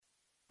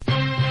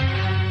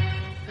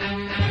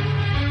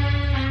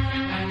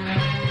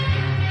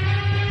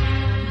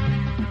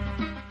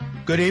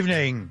Good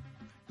evening.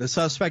 The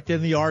suspect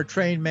in the R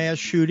train mass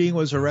shooting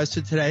was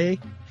arrested today.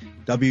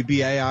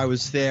 WBAI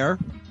was there.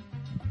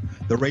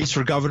 The race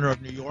for governor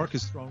of New York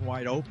is thrown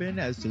wide open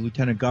as the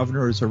lieutenant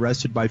governor is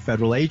arrested by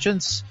federal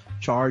agents,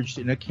 charged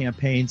in a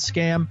campaign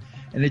scam,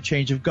 and a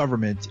change of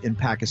government in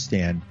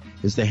Pakistan.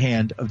 Is the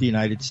hand of the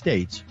United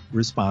States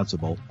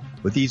responsible?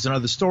 With these and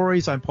other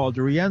stories, I'm Paul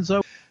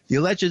DiRienzo. The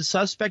alleged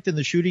suspect in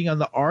the shooting on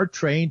the R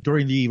train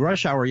during the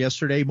rush hour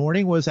yesterday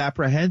morning was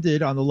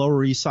apprehended on the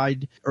Lower East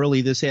Side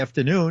early this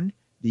afternoon,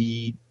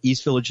 the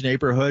East Village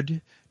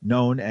neighborhood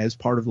known as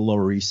part of the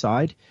Lower East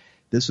Side.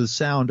 This was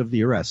sound of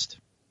the arrest.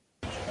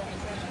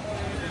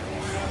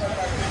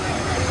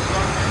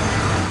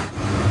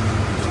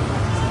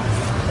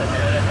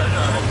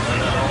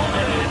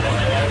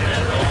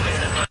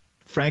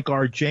 Frank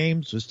R.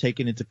 James was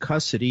taken into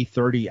custody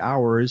 30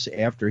 hours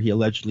after he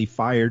allegedly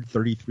fired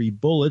 33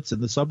 bullets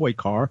in the subway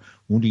car,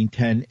 wounding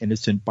 10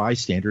 innocent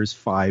bystanders,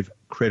 5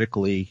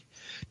 critically.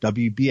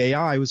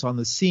 WBAI was on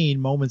the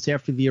scene moments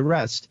after the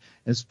arrest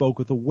and spoke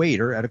with a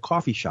waiter at a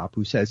coffee shop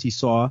who says he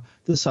saw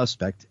the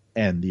suspect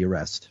end the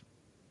arrest.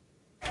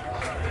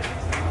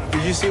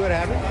 Did you see what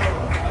happened?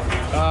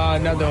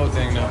 Not the whole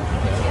thing, no.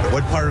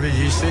 What part of it did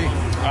you see?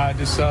 I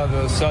just saw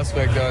the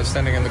suspect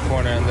standing in the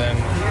corner, and then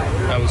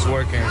I was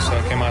working, so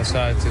I came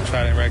outside to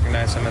try to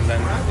recognize him, and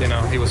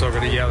then, he was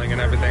already yelling and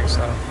everything,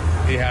 so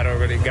he had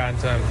already gotten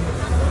to him.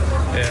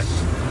 Yeah.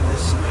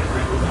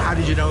 How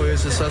did you know he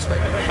was the suspect?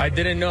 I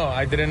didn't know.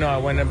 I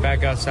went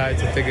back outside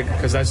to take it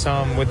because I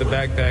saw him with the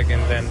backpack,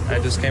 and then I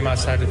just came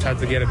outside to try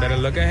to get a better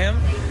look at him,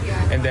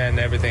 and then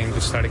everything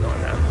just started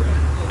going down.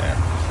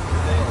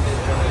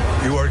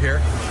 Yeah. You work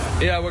here?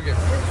 Yeah, I work here.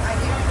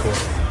 Cool.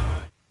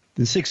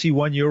 The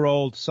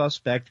 61-year-old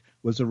suspect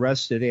was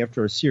arrested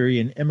after a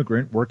Syrian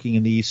immigrant working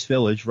in the East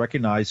Village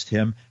recognized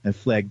him and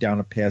flagged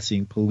down a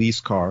passing police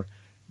car.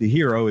 The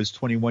hero is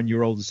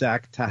 21-year-old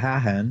Zach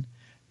Tahahan.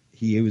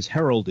 He was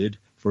heralded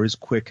for his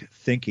quick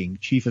thinking.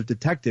 Chief of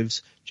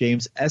Detectives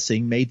James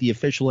Essing made the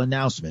official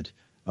announcement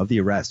of the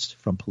arrest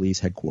from police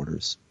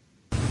headquarters.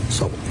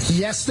 So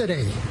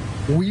yesterday,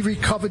 we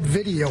recovered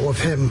video of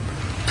him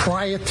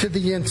prior to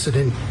the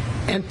incident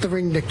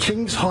entering the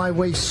Kings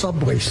Highway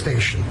subway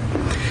station.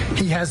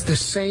 He has the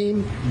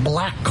same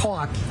black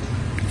cart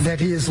that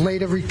he has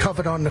later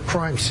recovered on the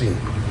crime scene.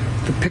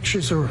 The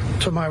pictures are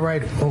to my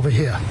right over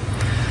here.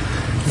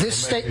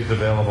 This is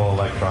available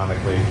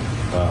electronically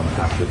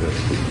after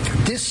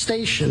this. This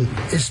station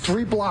is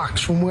 3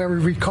 blocks from where we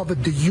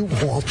recovered the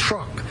U-Haul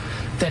truck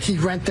that he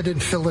rented in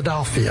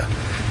Philadelphia.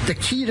 The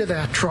key to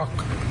that truck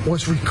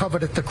was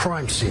recovered at the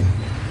crime scene.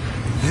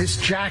 This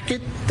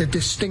jacket, the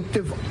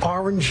distinctive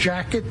orange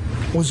jacket,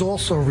 was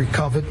also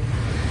recovered,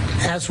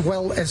 as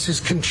well as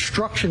his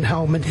construction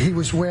helmet he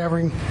was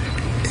wearing,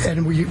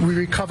 and we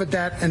recovered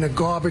that in a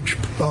garbage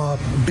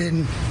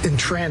bin in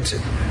transit.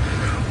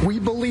 We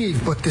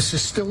believe, but this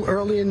is still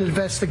early in the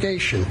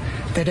investigation,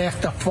 that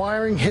after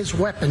firing his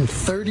weapon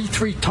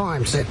 33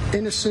 times at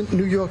innocent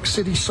New York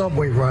City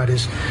subway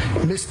riders,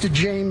 Mr.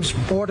 James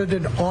boarded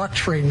an R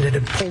train that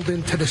had pulled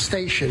into the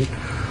station,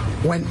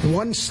 went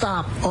one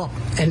stop up,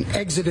 and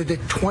exited at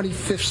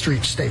 25th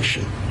Street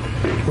Station.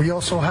 We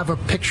also have a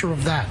picture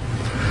of that.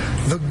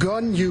 The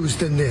gun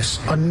used in this,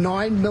 a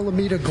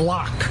 9mm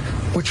Glock,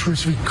 which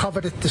was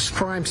recovered at this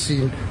crime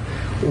scene,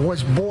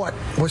 was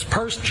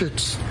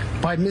purchased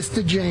by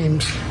Mr.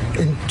 James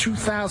in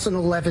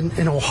 2011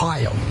 in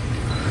Ohio.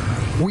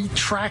 We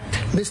tracked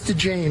Mr.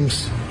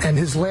 James, and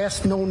his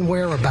last known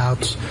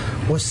whereabouts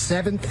was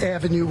 7th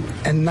Avenue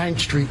and 9th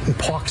Street in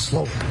Park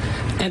Slope,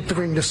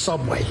 entering the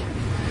subway.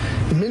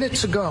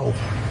 Minutes ago,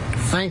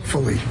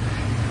 thankfully,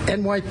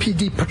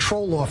 NYPD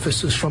patrol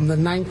officers from the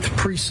 9th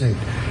Precinct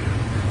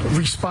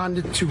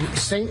responded to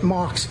St.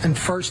 Mark's and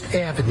 1st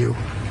Avenue,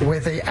 where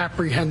they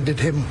apprehended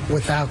him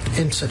without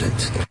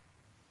incident.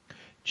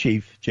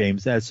 Chief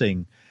James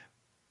Essing.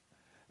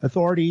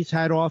 Authorities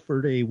had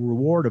offered a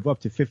reward of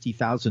up to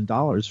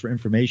 $50,000 for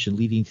information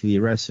leading to the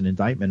arrest and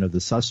indictment of the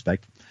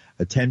suspect.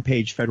 A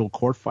 10-page federal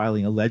court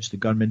filing alleged the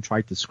gunman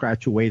tried to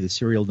scratch away the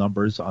serial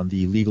numbers on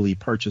the legally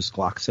purchased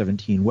Glock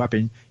 17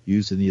 weapon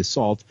used in the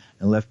assault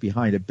and left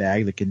behind a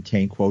bag that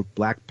contained, quote,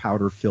 black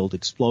powder-filled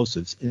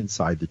explosives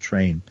inside the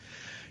train.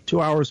 2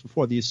 hours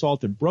before the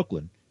assault in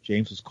Brooklyn,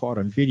 James was caught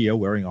on video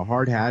wearing a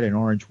hard hat and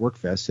orange work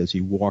vest as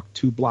he walked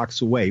 2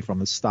 blocks away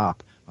from a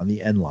stop on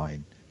the N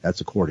line.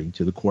 That's according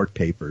to the court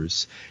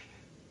papers.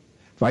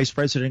 Vice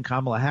President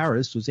Kamala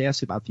Harris was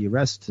asked about the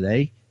arrest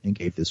today and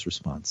gave this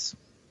response.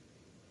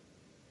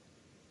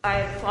 I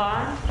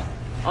applaud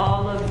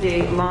all of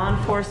the law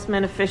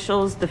enforcement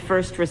officials, the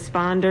first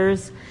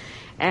responders,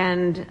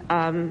 and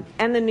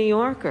the New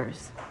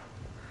Yorkers,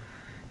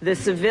 the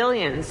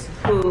civilians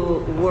who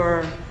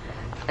were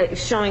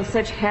showing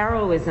such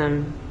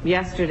heroism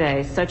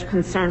yesterday, such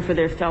concern for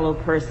their fellow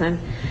person,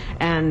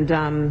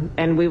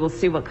 and we will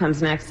see what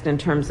comes next in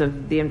terms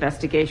of the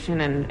investigation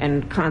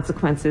and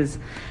consequences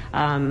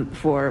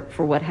for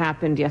what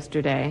happened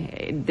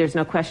yesterday. There's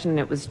no question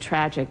it was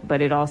tragic, but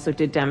it also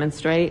did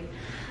demonstrate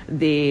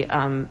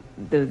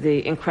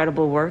the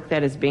incredible work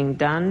that is being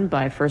done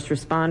by first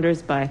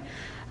responders, by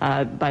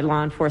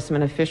law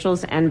enforcement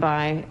officials, and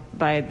by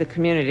the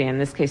community, in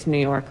this case, New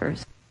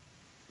Yorkers.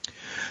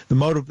 The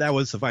motive, that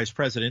was the vice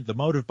president. The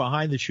motive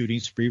behind the shooting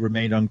spree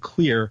remained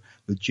unclear,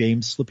 with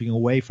James slipping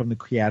away from the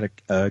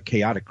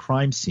chaotic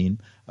crime scene.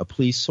 A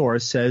police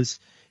source says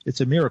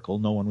it's a miracle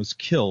no one was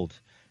killed.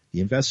 The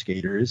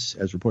investigators,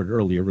 as reported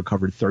earlier,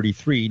 recovered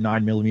 33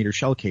 9mm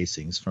shell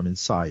casings from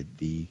inside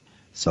the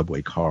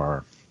subway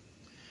car.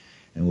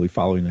 And we'll be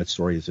following that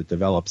story as it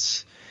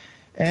develops.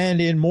 And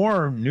in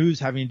more news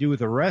having to do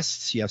with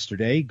arrests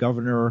yesterday,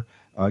 Governor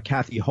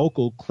Kathy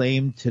Hochul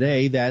claimed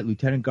today that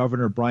Lieutenant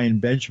Governor Brian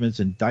Benjamin's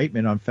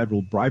indictment on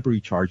federal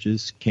bribery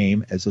charges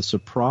came as a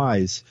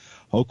surprise.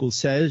 Hochul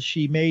says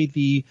she made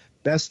the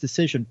best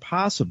decision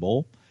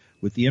possible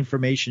with the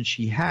information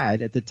she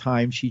had at the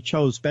time she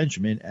chose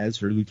Benjamin as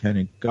her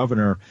lieutenant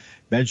governor.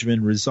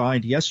 Benjamin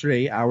resigned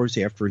yesterday, hours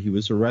after he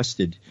was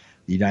arrested.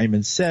 The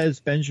indictment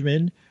says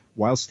Benjamin,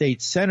 while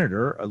state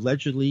senator,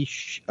 allegedly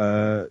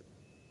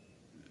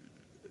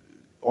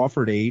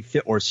offered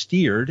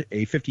steered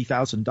a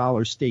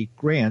 $50,000 state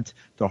grant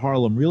to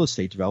Harlem real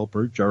estate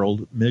developer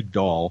Gerald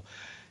Migdal.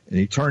 An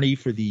attorney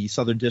for the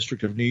Southern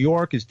District of New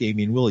York is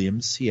Damian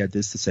Williams. He had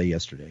this to say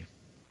yesterday.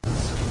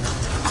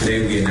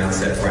 Today we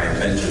announced that Brian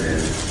Benjamin,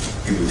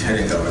 the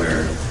Lieutenant Governor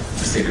of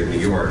the state of New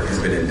York, has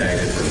been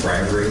indicted for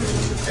bribery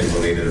and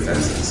related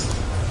offenses.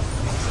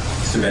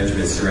 Mr.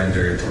 Benjamin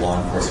surrendered to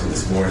law enforcement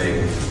this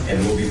morning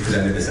and will be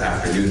presented this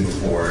afternoon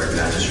before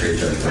Magistrate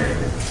Judge Wang.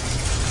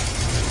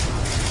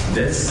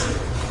 This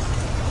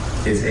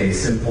is a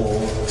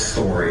simple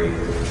story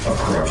of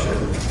corruption.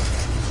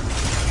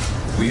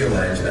 We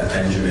allege that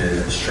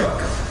Benjamin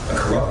struck a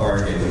corrupt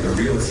bargain with a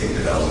real estate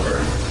developer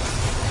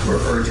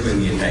referred to in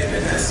the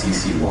indictment as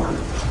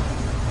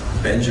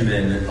CC1.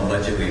 Benjamin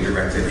allegedly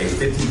directed a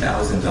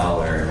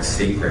 $50,000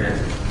 state grant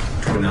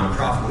to a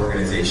nonprofit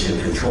organization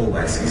controlled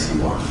by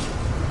CC1.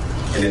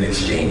 And in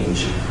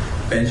exchange,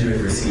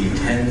 Benjamin received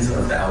tens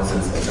of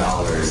thousands of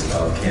dollars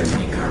of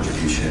campaign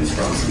contributions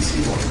from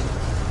CC1.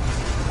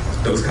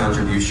 Those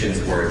contributions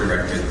were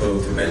directed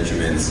both to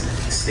Benjamin's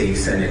state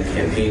Senate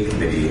campaign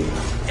committee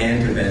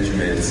and to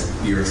Benjamin's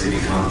New York City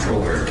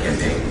comptroller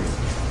campaign.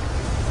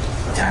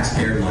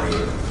 Taxpayer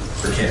money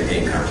for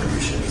campaign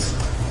contributions.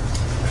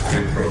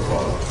 Quid pro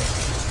quo.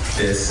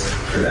 This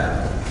for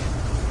that.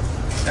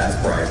 That's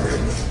bribery,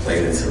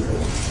 plain and simple.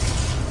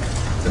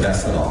 But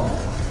that's not all.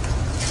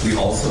 We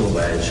also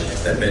allege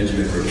that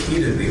Benjamin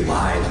repeatedly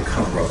lied to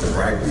cover up the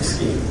bribery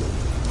scheme,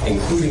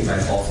 including by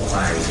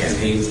falsifying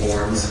campaign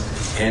forms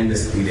and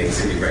misleading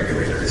city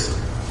regulators.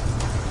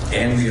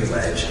 And we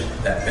allege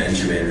that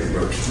Benjamin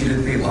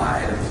repeatedly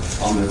lied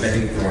on the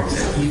vetting forms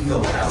that he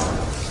filled out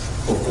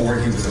before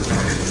he was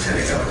appointed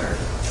lieutenant governor.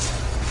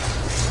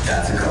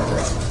 That's a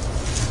cover-up.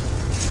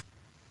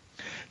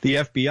 The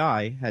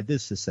FBI had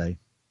this to say.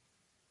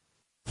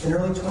 In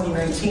early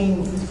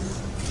 2019,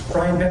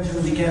 Brian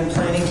Benjamin began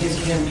planning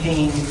his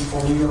campaign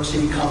for New York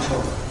City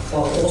comptroller,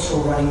 while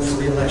also running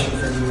for re-election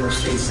for the New York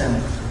State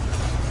Senate.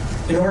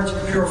 In order to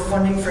procure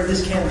funding for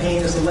this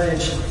campaign, as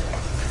alleged,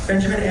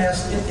 Benjamin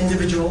asked an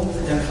individual,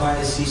 identified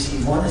as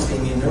CC1, as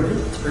Damian noted,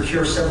 to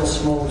procure several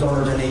small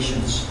donor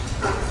donations.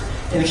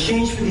 In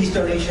exchange for these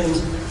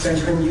donations,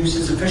 Benjamin used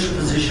his official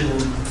position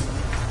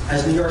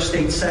as New York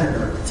State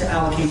Senator to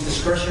allocate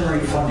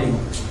discretionary funding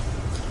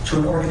to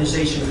an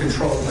organization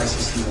controlled by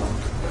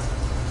CC1.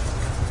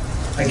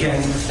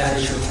 Again, that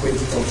is your quid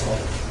pro quo.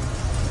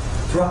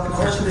 Throughout the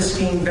course of this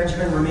scheme,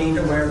 Benjamin remained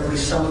aware of at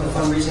least some of the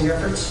fundraising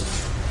efforts,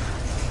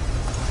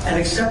 and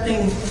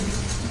accepting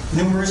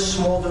numerous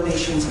small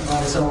donations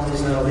on its own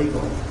is not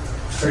illegal.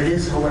 But it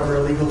is, however,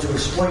 illegal to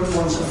exploit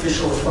one's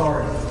official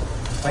authority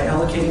by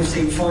allocating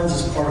state funds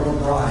as part of a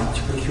bribe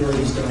to procure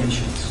these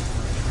donations,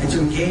 and to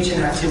engage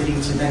in activity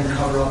to then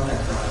cover up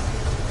that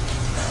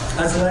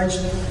bribe. As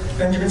alleged,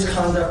 Benjamin's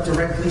conduct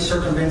directly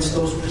circumvents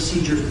those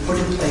procedures put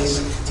in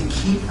place to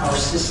keep our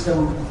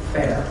system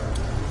fair.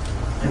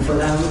 And for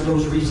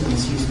those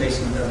reasons, he's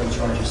facing federal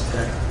charges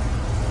today.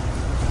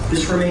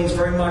 This remains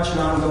very much an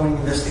ongoing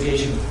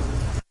investigation.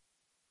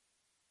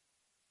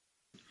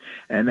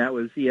 And that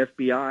was the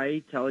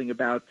FBI telling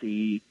about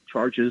the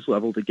charges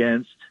leveled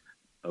against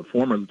a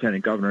former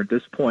lieutenant governor at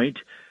this point,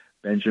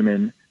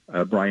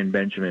 Brian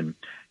Benjamin.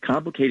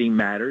 Complicating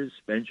matters,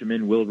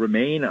 Benjamin will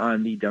remain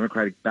on the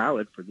Democratic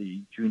ballot for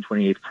the June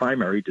 28th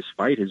primary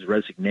despite his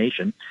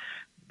resignation.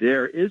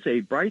 There is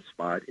a bright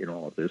spot in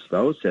all of this,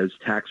 though, says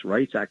tax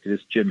rights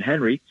activist Jim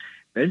Henry.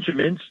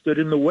 Benjamin stood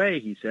in the way,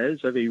 he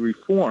says, of a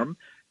reform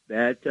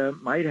that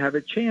might have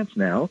a chance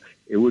now.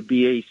 It would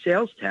be a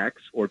sales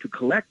tax, or to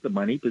collect the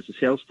money, because the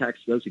sales tax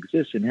does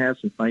exist and has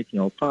since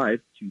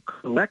 1905, to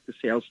collect the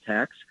sales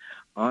tax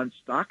on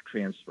stock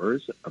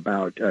transfers,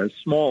 about a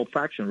small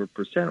fraction of a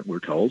percent, we're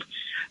told,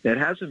 that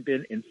hasn't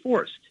been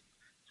enforced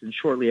since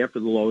shortly after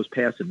the law was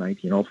passed in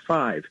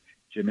 1905.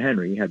 Jim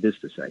Henry had this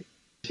to say.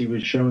 He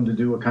was shown to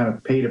do a kind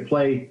of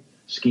pay-to-play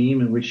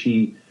scheme in which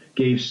he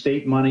gave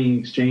state money in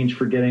exchange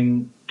for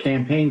getting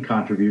campaign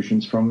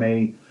contributions from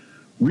a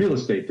real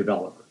estate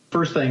developer.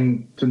 First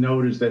thing to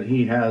note is that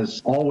he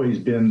has always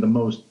been the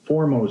most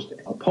foremost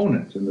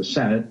opponent in the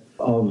Senate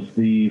of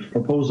the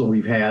proposal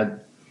we've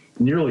had,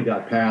 nearly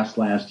got passed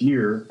last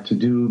year, to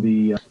do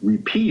the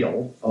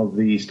repeal of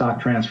the stock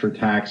transfer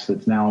tax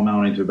that's now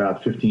amounting to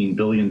about $15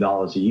 billion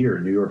a year.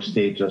 New York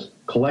State just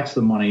collects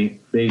the money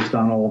based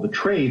on all the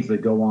trades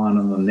that go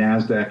on the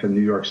NASDAQ and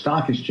New York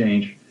Stock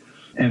Exchange,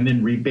 and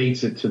then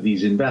rebates it to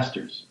these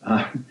investors.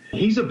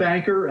 He's a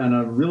banker and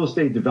a real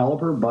estate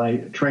developer by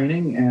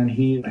training, and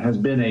he has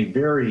been a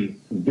very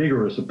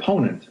vigorous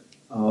opponent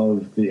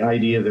of the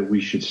idea that we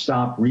should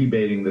stop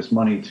rebating this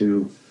money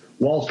to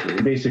Wall Street.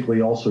 He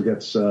basically also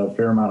gets a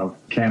fair amount of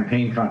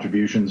campaign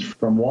contributions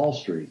from Wall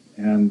Street.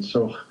 And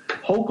so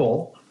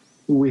Hochul,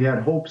 who we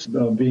had hopes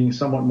of being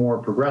somewhat more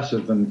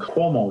progressive than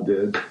Cuomo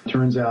did,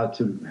 turns out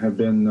to have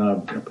been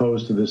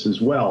opposed to this as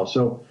well.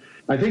 So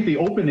I think the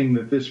opening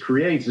that this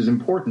creates is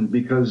important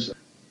because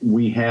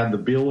we had the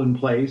bill in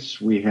place.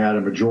 We had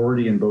a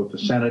majority in both the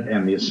Senate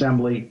and the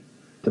Assembly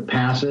to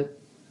pass it,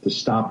 to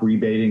stop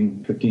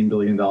rebating $15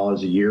 billion a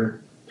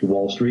year to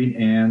Wall Street.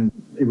 And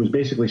it was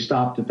basically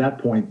stopped at that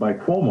point by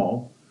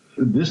Cuomo.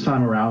 This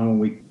time around, when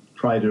we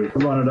tried to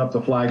run it up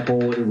the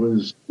flagpole, it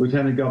was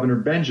Lieutenant Governor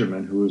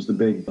Benjamin who was the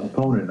big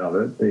opponent of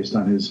it based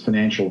on his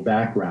financial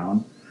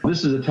background.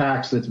 This is a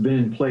tax that's been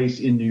in place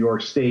in New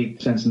York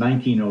State since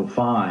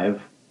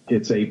 1905.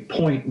 It's a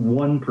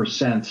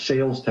 0.1%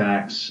 sales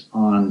tax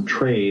on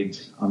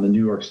trades on the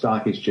New York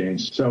Stock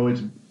Exchange. So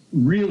it's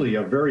really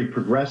a very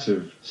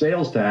progressive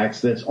sales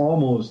tax that's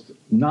almost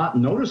not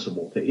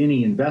noticeable to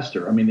any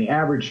investor. I mean, the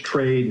average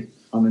trade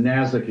on the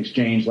NASDAQ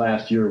exchange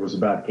last year was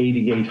about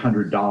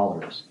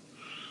 $8,800.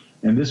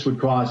 And this would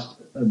cost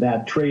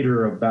that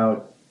trader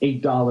about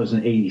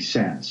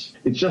 $8.80.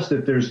 It's just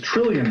that there's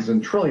trillions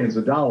and trillions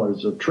of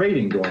dollars of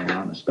trading going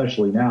on,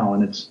 especially now,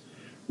 and it's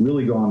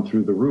really gone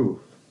through the roof.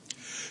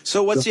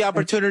 So what's the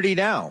opportunity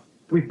now?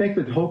 We think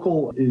that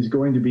Hochul is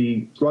going to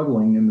be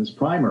struggling in this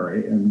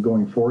primary and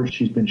going forward.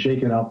 She's been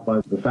shaken up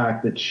by the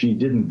fact that she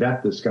didn't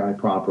vet this guy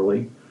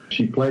properly.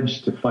 She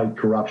pledged to fight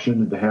corruption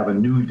and to have a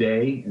new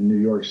day in New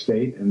York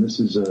State, and this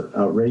is an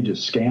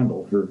outrageous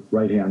scandal. Her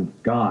right-hand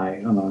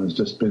guy has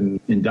just been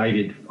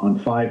indicted on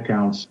 5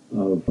 counts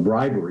of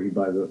bribery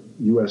by the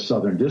U.S.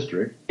 Southern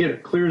District.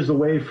 It clears the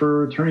way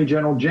for Attorney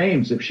General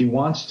James, if she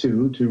wants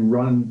to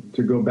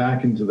go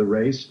back into the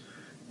race,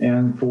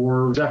 and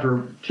for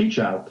Zephyr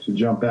Teachout to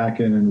jump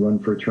back in and run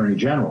for Attorney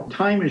General.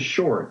 Time is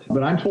short,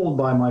 but I'm told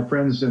by my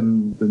friends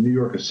in the New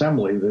York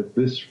Assembly that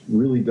this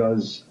really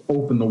does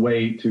open the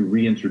way to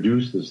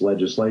reintroduce this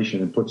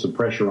legislation and put some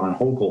pressure on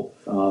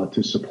Hochul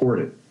to support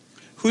it.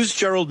 Who's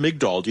Gerald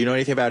Migdal? Do you know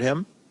anything about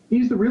him?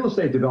 He's the real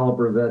estate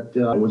developer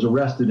that was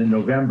arrested in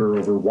November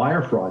over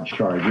wire fraud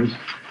charges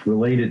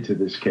related to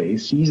this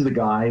case. He's the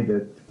guy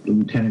that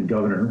Lieutenant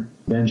Governor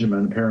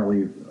Benjamin,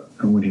 apparently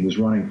when he was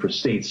running for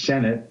state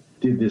senate,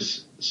 did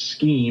this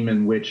scheme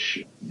in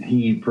which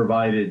he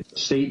provided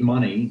state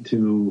money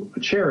to a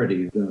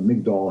charity that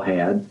Migdal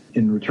had.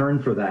 In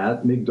return for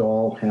that,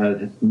 Migdal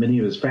had many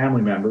of his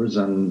family members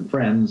and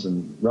friends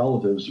and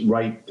relatives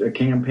write a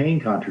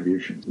campaign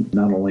contribution,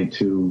 not only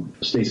to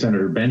State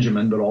Senator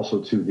Benjamin, but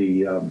also to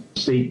the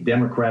State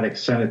Democratic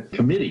Senate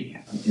Committee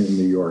in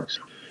New York.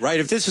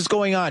 Right. If this is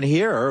going on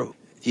here,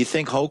 do you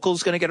think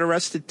Hochul's going to get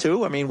arrested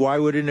too? I mean, why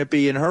wouldn't it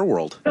be in her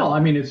world? Well, I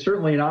mean, it's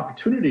certainly an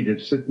opportunity to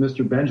sit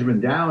Mr.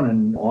 Benjamin down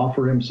and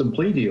offer him some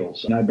plea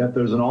deals. And I bet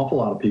there's an awful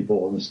lot of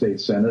people in the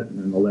state Senate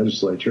and in the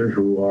legislature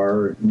who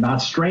are not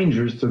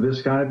strangers to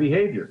this kind of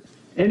behavior.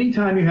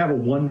 Anytime you have a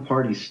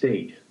one-party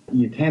state,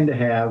 you tend to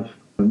have,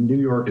 New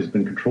York has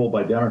been controlled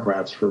by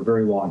Democrats for a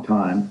very long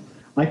time.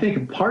 I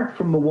think apart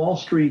from the Wall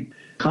Street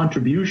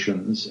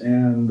contributions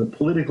and the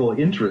political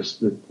interest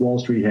that Wall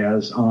Street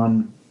has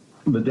on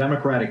the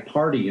Democratic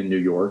Party in New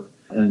York,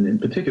 and in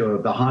particular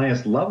the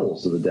highest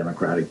levels of the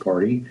Democratic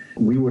Party,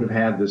 we would have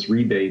had this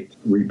rebate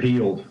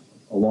repealed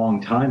a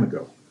long time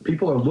ago.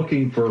 People are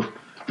looking for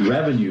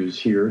revenues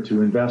here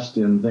to invest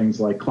in things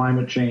like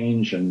climate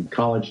change and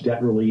college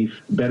debt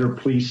relief, better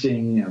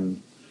policing, and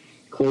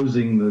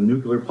closing the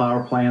nuclear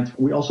power plants.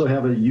 We also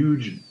have a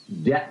huge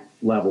debt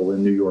level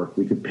in New York.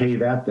 We could pay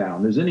that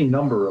down. There's any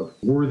number of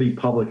worthy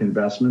public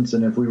investments,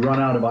 and if we run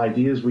out of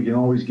ideas, we can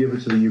always give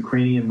it to the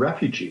Ukrainian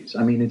refugees.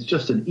 I mean, it's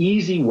just an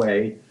easy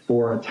way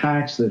for a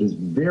tax that is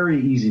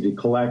very easy to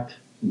collect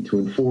and to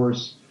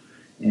enforce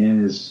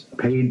and is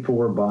paid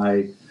for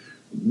by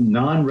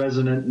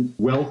non-resident,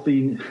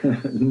 wealthy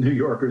New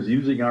Yorkers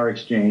using our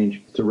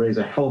exchange to raise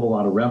a hell of a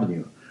lot of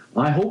revenue.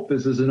 I hope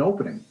this is an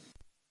opening.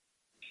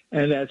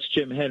 And that's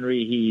Jim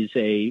Henry. He's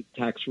a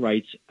tax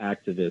rights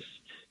activist.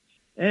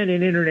 And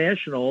in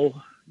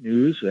international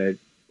news that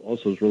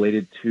also is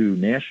related to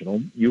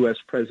national, U.S.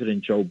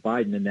 President Joe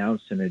Biden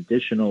announced an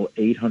additional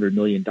 $800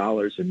 million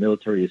in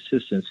military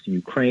assistance to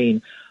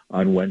Ukraine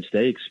on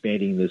Wednesday,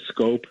 expanding the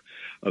scope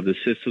of the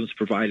systems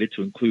provided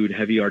to include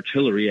heavy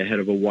artillery ahead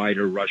of a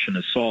wider Russian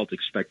assault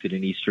expected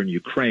in eastern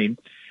Ukraine.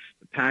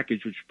 The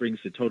package, which brings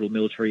the total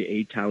military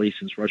aid tally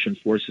since Russian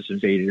forces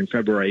invaded in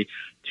February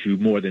to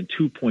more than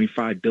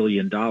 $2.5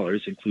 billion,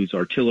 includes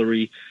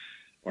artillery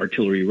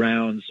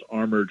rounds,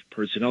 armored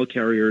personnel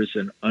carriers,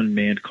 and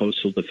unmanned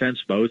coastal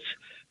defense boats.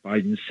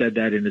 Biden said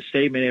that in a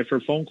statement after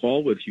a phone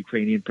call with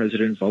Ukrainian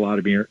President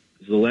Volodymyr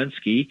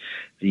Zelensky.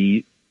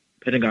 The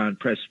Pentagon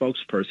press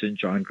spokesperson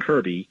John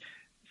Kirby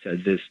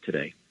said this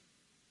today.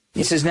 He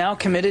has now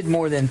committed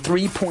more than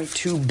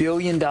 $3.2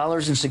 billion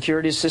in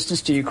security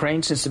assistance to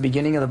Ukraine since the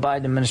beginning of the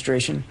Biden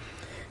administration,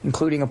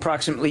 including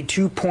approximately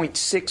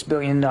 $2.6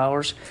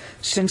 billion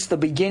since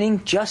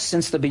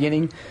the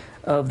beginning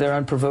of their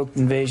unprovoked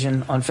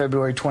invasion on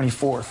February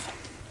 24th.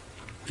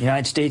 The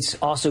United States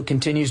also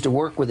continues to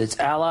work with its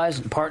allies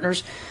and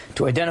partners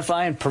to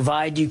identify and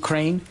provide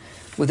Ukraine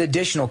with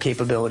additional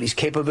capabilities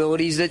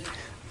that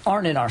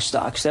aren't in our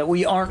stocks, that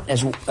we aren't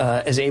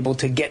as able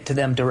to get to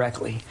them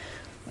directly.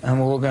 And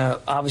we're going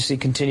to obviously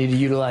continue to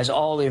utilize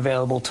all the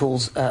available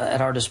tools at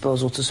our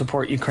disposal to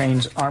support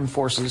Ukraine's armed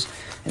forces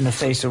in the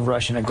face of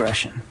Russian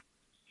aggression.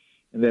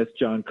 And that's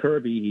John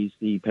Kirby. He's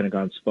the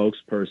Pentagon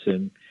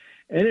spokesperson.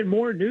 And in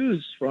more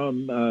news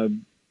from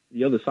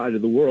the other side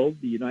of the world,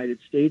 the United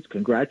States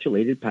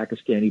congratulated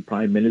Pakistani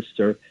Prime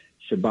Minister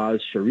Shehbaz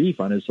Sharif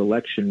on his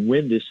election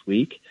win this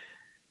week.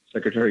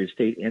 Secretary of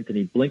State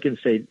Antony Blinken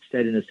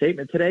said in a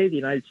statement today, the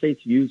United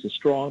States views a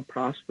strong,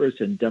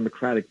 prosperous, and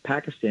democratic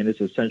Pakistan as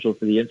essential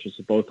for the interests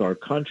of both our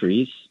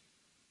countries.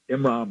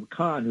 Imran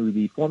Khan, who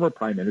the former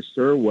prime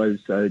minister, was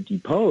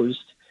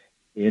deposed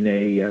in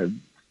a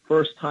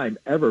first-time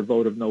ever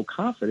vote of no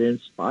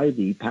confidence by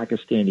the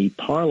Pakistani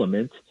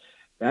parliament.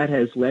 That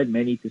has led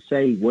many to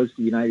say, was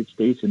the United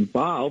States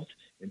involved,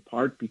 in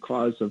part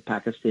because of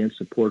Pakistan's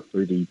support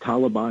for the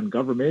Taliban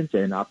government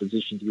and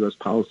opposition to U.S.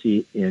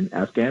 policy in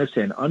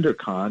Afghanistan under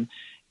Khan,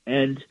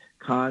 and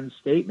Khan's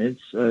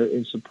statements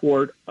in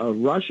support of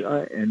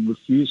Russia and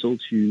refusal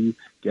to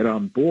get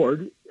on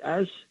board,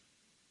 as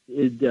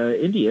did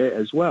India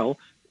as well,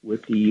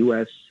 with the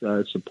U.S.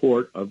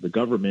 Support of the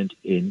government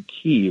in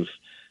Kyiv.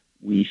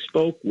 We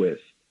spoke with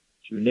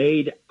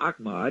Junaid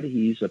Ahmad.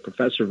 He's a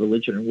professor of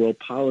religion and world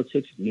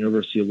politics at the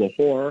University of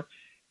Lahore.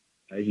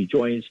 He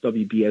joins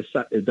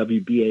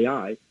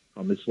WBAI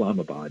from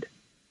Islamabad.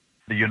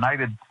 The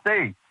United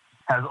States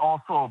has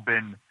also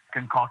been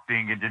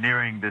concocting,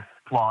 engineering this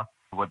plot,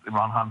 what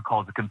Imran Khan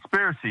calls a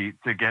conspiracy,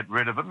 to get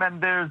rid of him.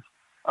 And there's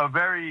a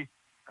very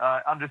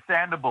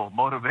understandable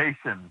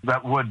motivation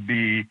that would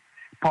be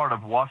part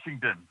of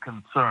Washington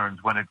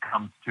concerns when it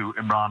comes to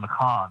Imran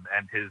Khan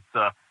and his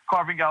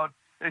carving out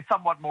a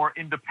somewhat more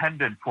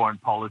independent foreign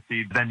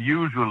policy than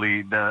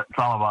usually the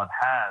Islamabad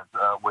has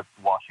with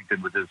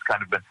Washington, which has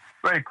kind of been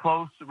very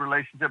close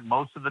relationship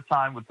most of the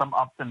time with some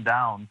ups and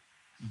downs.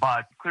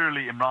 But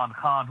clearly Imran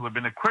Khan, who had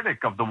been a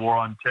critic of the war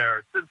on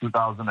terror since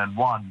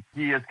 2001,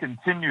 he has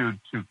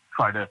continued to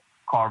try to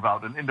carve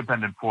out an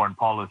independent foreign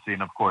policy.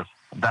 And of course,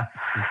 that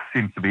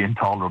seems to be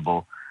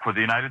intolerable for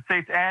the United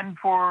States and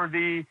for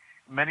the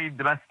many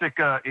domestic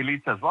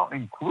elites as well,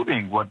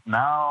 including what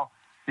now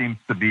seems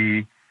to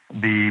be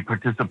the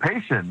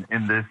participation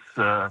in this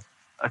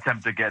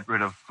attempt to get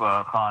rid of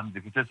Khan, the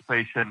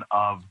participation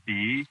of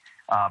the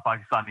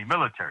Pakistani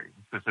military,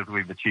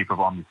 specifically the chief of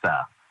Army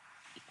Staff.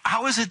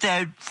 How is it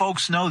that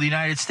folks know the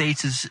United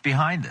States is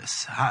behind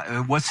this?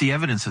 What's the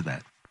evidence of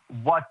that?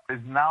 What is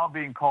now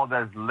being called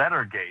as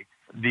Lettergate,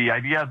 the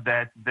idea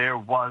that there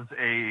was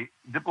a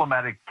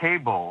diplomatic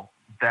cable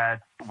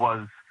that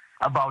was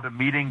about a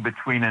meeting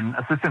between an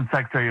assistant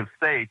secretary of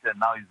state, and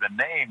now he's been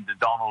named,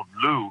 Donald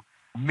Lu,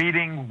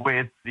 meeting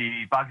with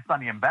the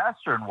Pakistani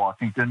ambassador in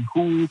Washington,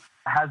 who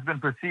has been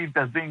perceived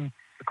as being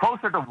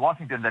closer to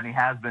Washington than he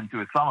has been to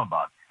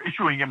Islamabad,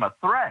 issuing him a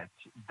threat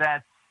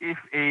that if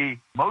a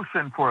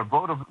motion for a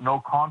vote of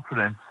no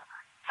confidence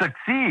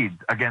succeeds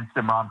against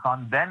Imran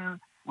Khan, then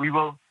we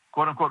will,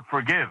 quote unquote,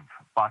 forgive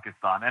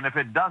Pakistan. And if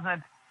it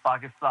doesn't,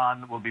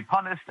 Pakistan will be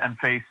punished and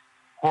face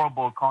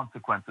horrible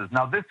consequences.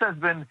 Now, this has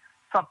been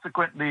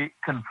subsequently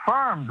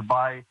confirmed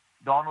by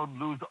Donald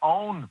Lu's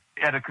own,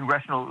 at a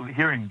congressional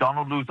hearing,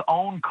 Donald Lu's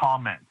own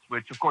comments,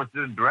 which of course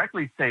didn't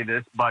directly say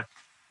this, but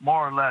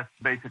more or less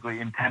basically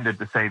intended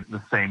to say the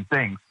same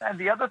thing. And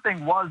the other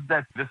thing was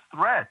that this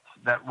threat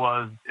that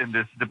was in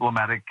this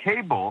diplomatic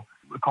cable,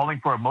 calling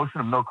for a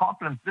motion of no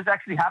confidence, this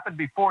actually happened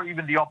before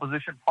even the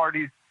opposition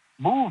parties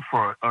moved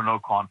for a no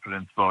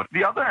confidence vote.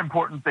 The other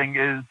important thing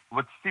is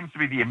what seems to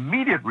be the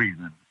immediate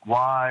reason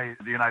why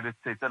the United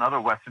States and other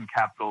Western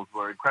capitals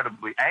were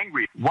incredibly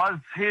angry was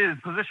his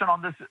position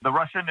on this, the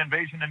Russian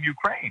invasion in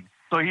Ukraine.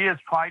 So he has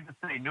tried to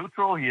stay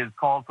neutral. He has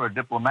called for a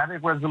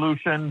diplomatic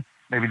resolution,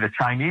 maybe the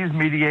Chinese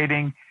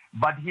mediating,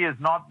 but he has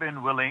not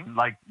been willing,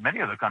 like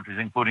many other countries,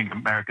 including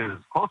America's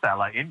close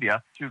ally,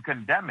 India, to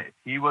condemn it.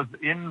 He was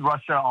in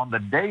Russia on the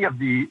day of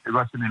the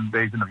Russian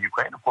invasion of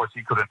Ukraine. Of course,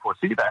 he couldn't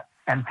foresee that.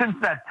 And since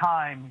that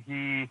time,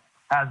 he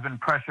has been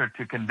pressured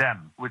to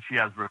condemn, which he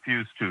has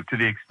refused to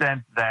the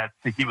extent that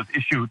he was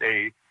issued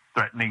a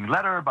threatening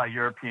letter by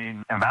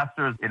European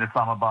ambassadors in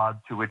Islamabad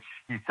to which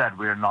he said,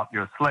 "We're not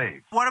your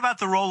slaves." What about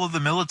the role of the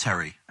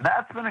military?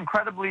 That's been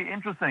incredibly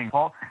interesting,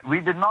 Paul. We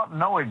did not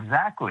know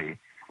exactly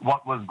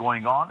what was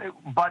going on,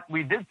 but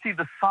we did see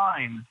the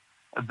signs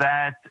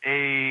that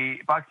a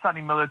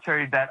Pakistani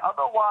military that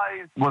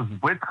otherwise was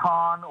with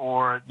Khan,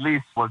 or at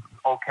least was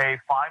okay,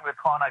 fine with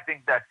Khan. I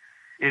think that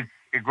it's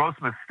a gross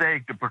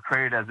mistake to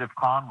portray it as if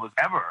Khan was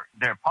ever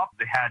their puppet.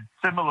 They had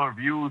similar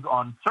views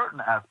on certain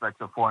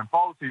aspects of foreign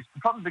policy.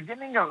 From the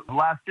beginning of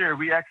last year,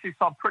 we actually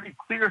saw pretty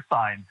clear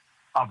signs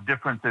of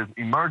differences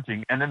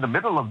emerging. And in the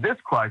middle of this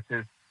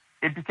crisis,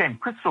 it became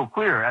crystal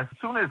clear. As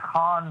soon as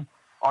Khan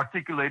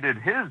articulated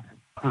his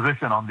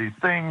position on these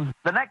things,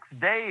 the next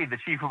day the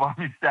Chief of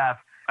Army Staff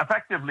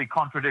effectively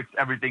contradicts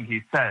everything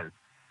he says.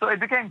 So it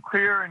became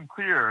clearer and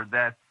clearer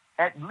that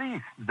at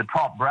least the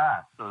top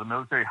brass, so the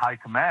military high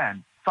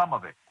command, some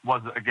of it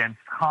was against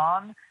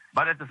Khan.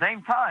 But at the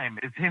same time,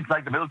 it seems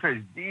like the military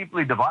is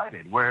deeply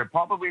divided, where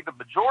probably the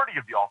majority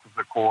of the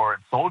officer corps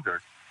and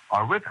soldiers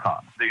are with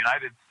Khan. The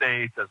United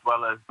States, as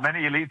well as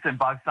many elites in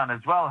Pakistan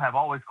as well, have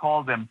always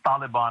called him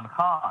Taliban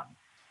Khan,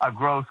 a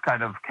gross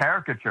kind of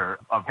caricature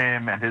of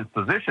him and his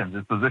positions.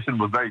 His position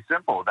was very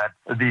simple, that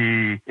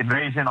the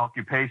invasion,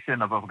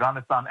 occupation of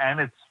Afghanistan and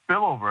its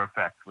spillover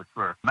effects, which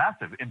were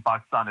massive in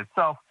Pakistan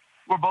itself,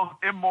 were both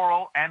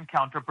immoral and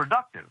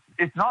counterproductive.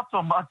 It's not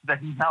so much that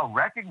he's now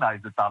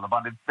recognized the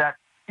Taliban, it's that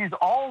he's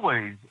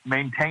always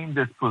maintained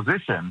this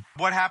position.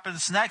 What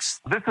happens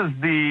next? This is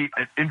the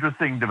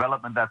interesting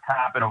development that's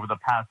happened over the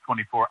past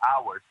 24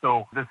 hours.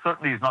 So this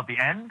certainly is not the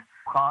end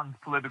of Khan's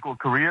political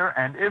career,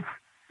 and if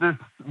this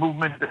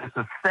movement is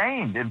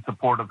sustained in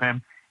support of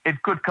him,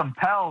 it could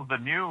compel the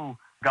new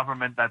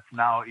government that's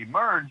now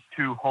emerged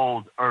to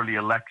hold early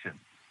elections.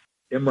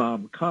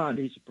 Imran Khan,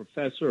 he's a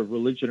professor of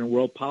religion and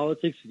world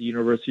politics at the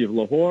University of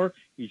Lahore.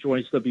 He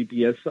joins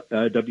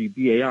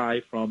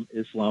WBAI from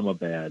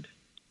Islamabad.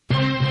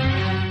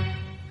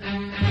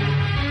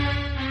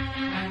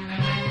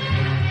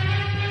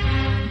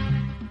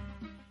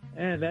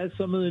 And that's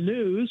some of the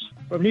news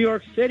from New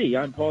York City.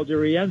 I'm Paul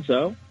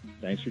DiRienzo.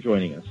 Thanks for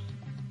joining us.